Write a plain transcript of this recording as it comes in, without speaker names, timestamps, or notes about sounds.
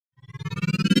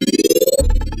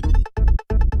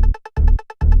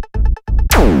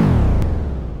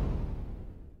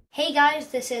guys,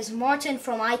 this is Martin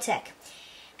from iTech,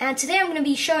 and today I'm going to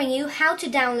be showing you how to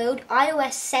download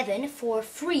iOS 7 for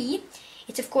free.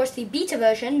 It's of course the beta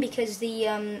version because the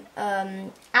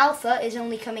alpha is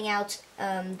only coming out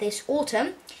this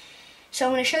autumn. So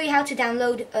I'm going to show you how to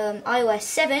download iOS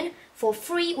 7 for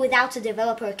free without a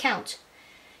developer account.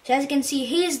 So as you can see,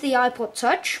 here's the iPod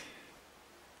Touch,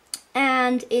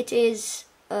 and it is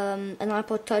an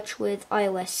iPod Touch with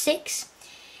iOS 6.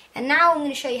 And now I'm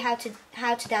going to show you how to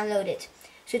download it.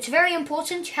 So it's very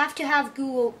important. You have to have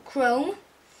Google Chrome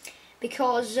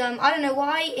because I don't know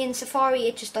why in Safari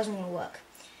it just doesn't want to work.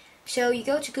 So you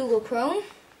go to Google Chrome,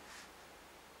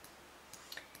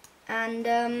 and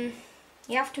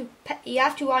you have to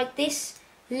write this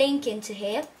link into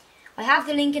here. I have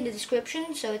the link in the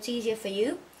description, so it's easier for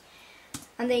you.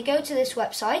 And then you go to this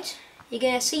website. You're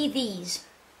going to see these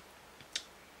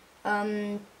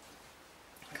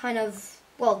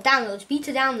downloads,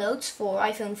 beta downloads for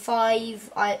iPhone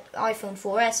 5, iPhone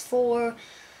 4S, 4,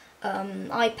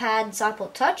 iPads,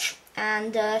 iPod Touch,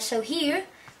 and so here,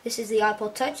 this is the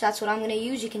iPod Touch. That's what I'm going to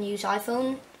use. You can use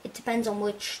iPhone. It depends on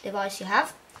which device you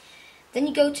have. Then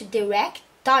you go to direct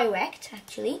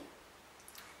actually,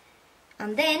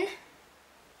 and then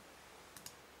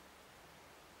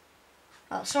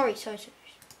sorry.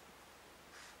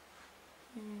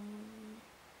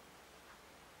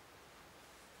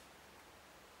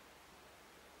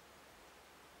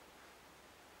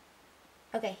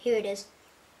 Okay, here it is.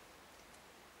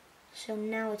 So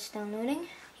now it's downloading.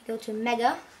 You go to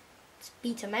Mega. It's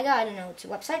Beta Mega, I don't know, it's a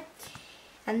website.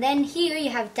 And then here you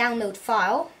have download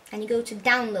file, and you go to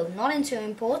download, not into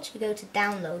import, you go to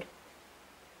download.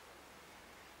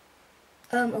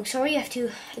 You have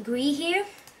to agree here,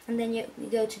 and then you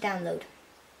go to download.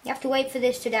 You have to wait for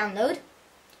this to download,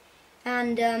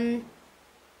 and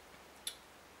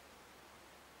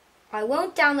I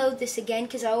won't download this again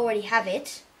because I already have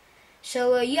it.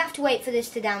 So you have to wait for this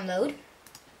to download,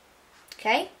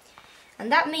 okay?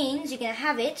 And that means you're going to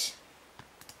have it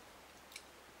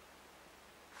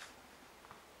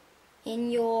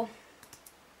in your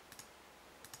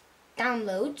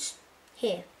downloads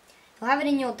here. You'll have it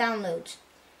in your downloads.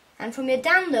 And from your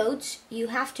downloads, you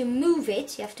have to move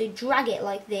it, you have to drag it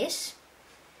like this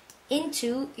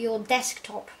into your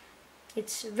desktop.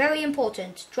 It's very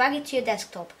important. Drag it to your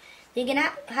desktop. You're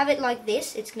gonna have it like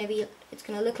this. It's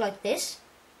gonna look like this,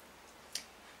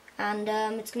 and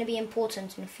it's gonna be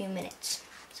important in a few minutes.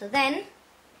 So then you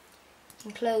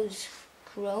can close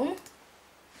Chrome,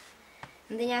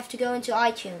 and then you have to go into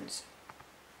iTunes.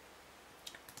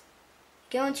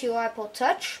 Go into your iPod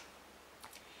Touch,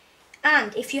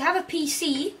 and if you have a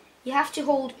PC, you have to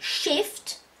hold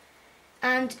Shift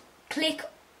and click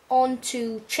on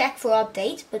to check for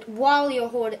update. But while you're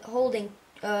holding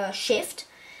Shift.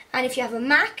 And if you have a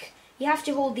Mac, you have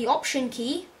to hold the Option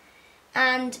key,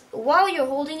 and while you're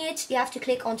holding it, you have to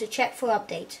click on to check for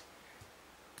update.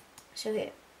 So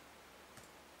here.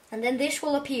 And then this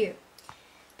will appear.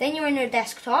 Then you're in your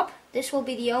desktop. This will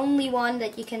be the only one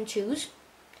that you can choose.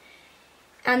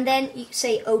 And then you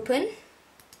say open.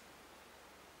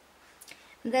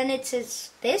 And then it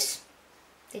says this.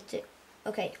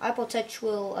 Okay, iPod Touch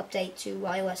will update to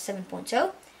iOS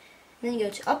 7.0. Then you go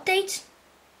to update.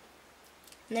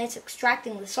 And then it's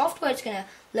extracting the software. It's going to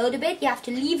load a bit. You have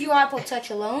to leave your iPod Touch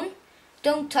alone.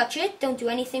 Don't touch it. Don't do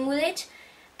anything with it.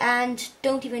 And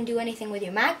don't even do anything with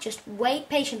your Mac. Just wait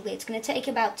patiently. It's going to take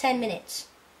about 10 minutes.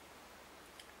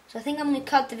 So I think I'm going to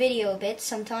cut the video a bit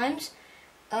sometimes.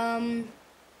 Because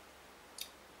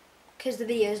the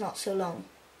video is not so long.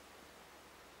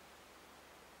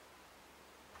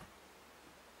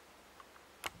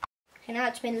 Okay, now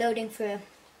it's been loading for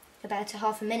about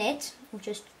half a minute. I've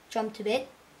just jumped a bit.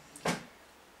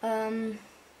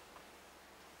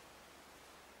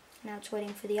 Now it's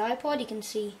waiting for the iPod. You can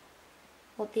see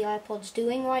what the iPod's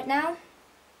doing right now.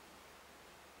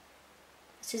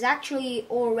 This is actually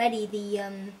already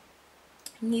the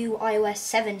new iOS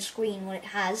 7 screen, what it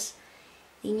has.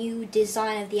 The new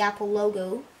design of the Apple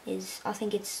logo is, I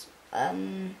think it's a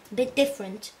bit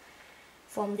different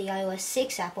from the iOS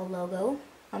 6 Apple logo.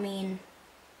 I mean,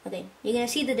 okay, you're going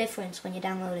to see the difference when you're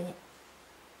downloading it.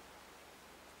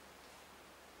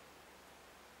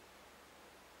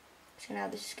 So now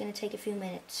this is going to take a few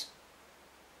minutes.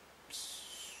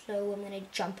 So I'm going to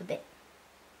jump a bit.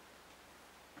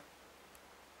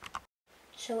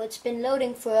 So it's been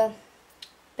loading for a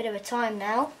bit of a time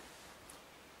now.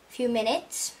 A few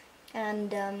minutes.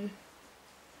 And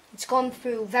it's gone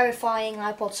through verifying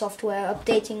iPod software,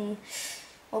 updating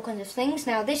all kinds of things.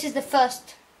 Now this is the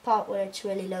first part where it's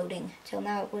really loading. Till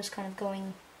now it was kind of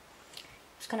going,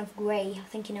 it's kind of grey. I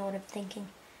think you know what I'm thinking.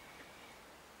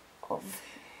 of.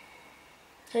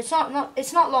 So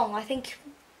it's not long. I think.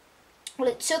 Well,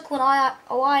 it took when I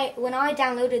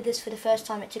downloaded this for the first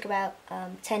time. It took about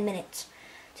 10 minutes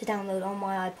to download on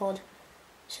my iPod.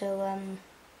 So it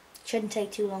shouldn't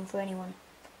take too long for anyone.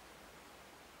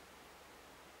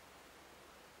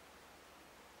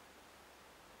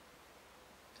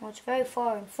 Well, it's very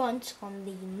far in front on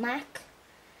the Mac,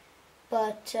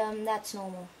 but that's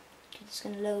normal. It's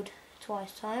going to load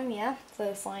twice time, yeah,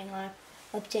 verifying our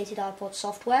updated iPod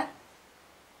software.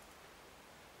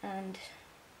 And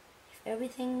if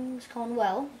everything's gone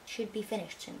well, it should be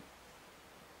finished soon.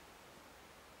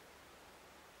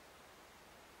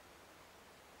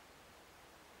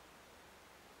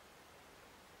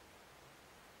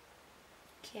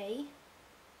 Okay,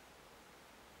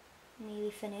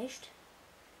 nearly finished.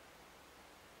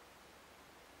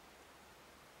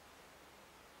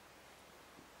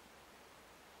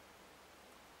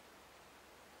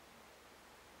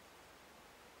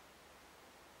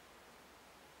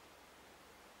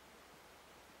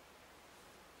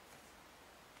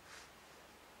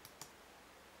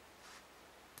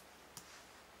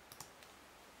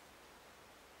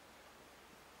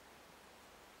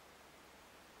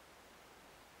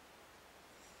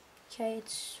 Okay,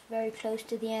 it's very close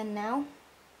to the end now.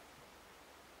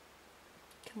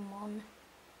 Come on.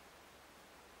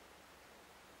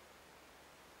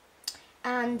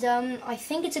 And I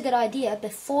think it's a good idea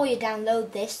before you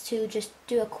download this to just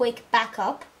do a quick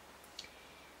backup,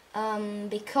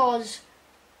 because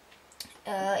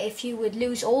if you would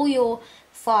lose all your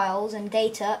files and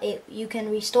data, you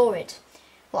can restore it.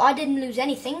 Well, I didn't lose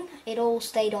anything. It all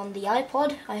stayed on the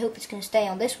iPod. I hope it's going to stay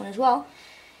on this one as well.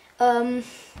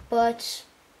 But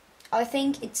I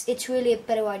think it's really a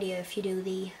better idea if you do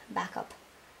the backup.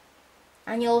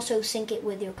 And you also sync it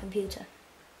with your computer.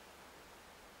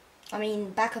 I mean,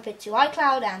 backup it to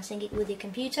iCloud and sync it with your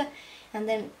computer, and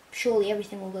then surely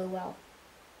everything will go well.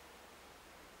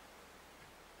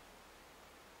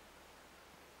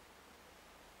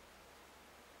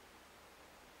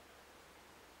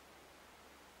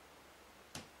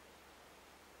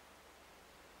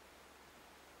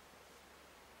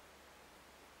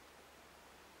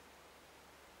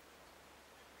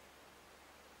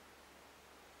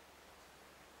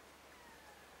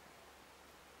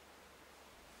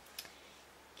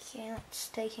 Okay, that's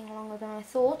taking longer than I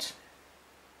thought.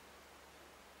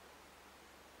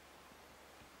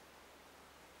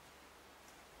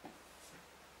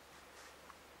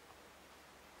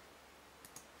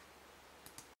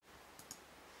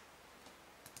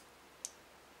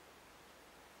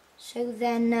 So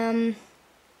then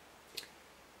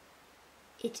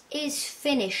it is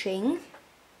finishing,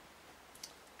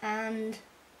 and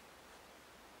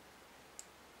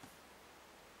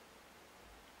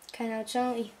okay, now it's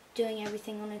only doing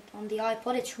everything on the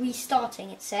iPod. It's restarting,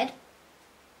 it said.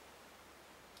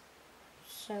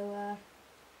 So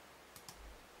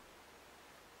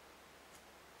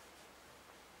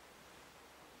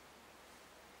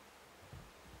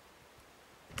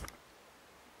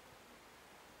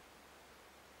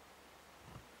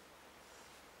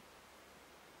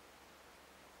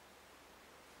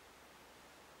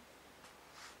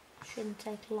shouldn't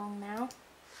take long now.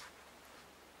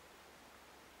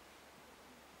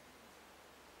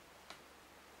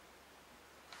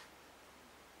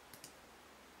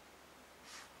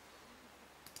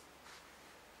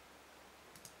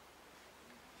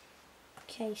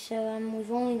 Okay, so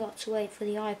we've only got to wait for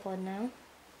the iPod now.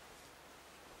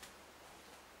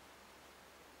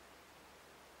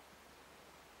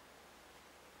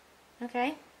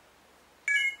 Okay.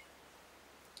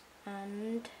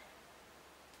 And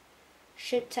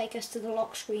should take us to the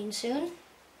lock screen soon.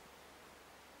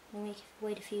 We'll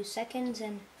wait a few seconds,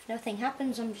 and if nothing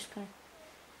happens, I'm just going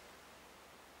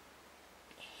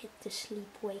to hit the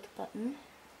sleep wake button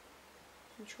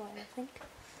and try, I think.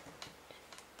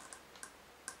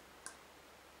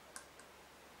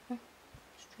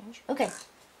 Strange. Okay.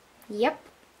 Yep,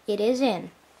 it is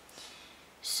in.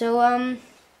 So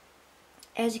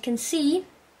as you can see,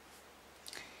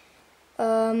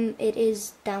 it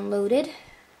is downloaded.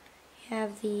 You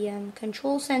have the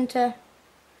control center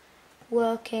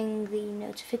working, the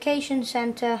notification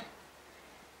center.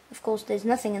 Of course, there's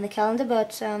nothing in the calendar,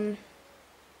 but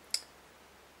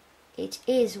it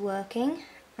is working.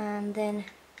 And then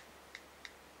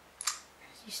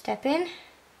as you step in,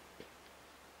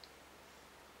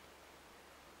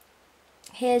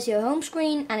 here's your home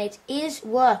screen, and it is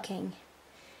working.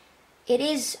 It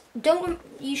is,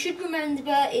 you should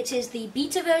remember, it is the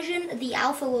beta version. The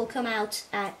alpha will come out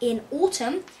in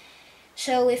autumn.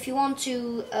 So if you want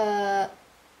to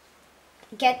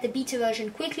get the beta version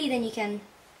quickly, then you can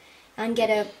and get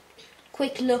a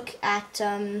quick look at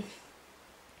the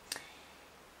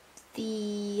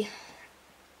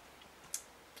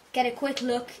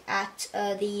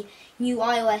new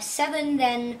iOS 7,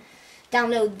 then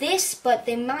download this. But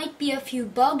there might be a few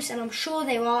bugs, and I'm sure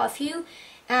there are a few,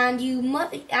 and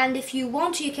if you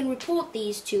want to, you can report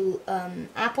these to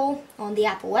Apple on the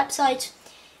Apple website,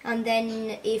 and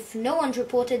then if no one's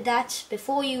reported that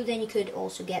before you, then you could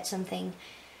also get something,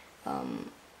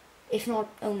 if not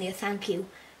only a thank you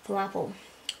from Apple.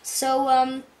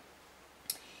 So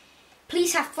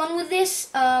please have fun with this.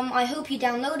 I hope you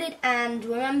download it, and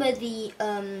remember the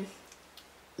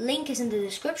link is in the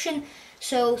description.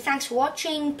 So thanks for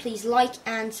watching. Please like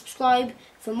and subscribe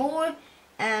for more,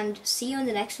 and see you in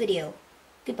the next video.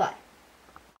 Goodbye.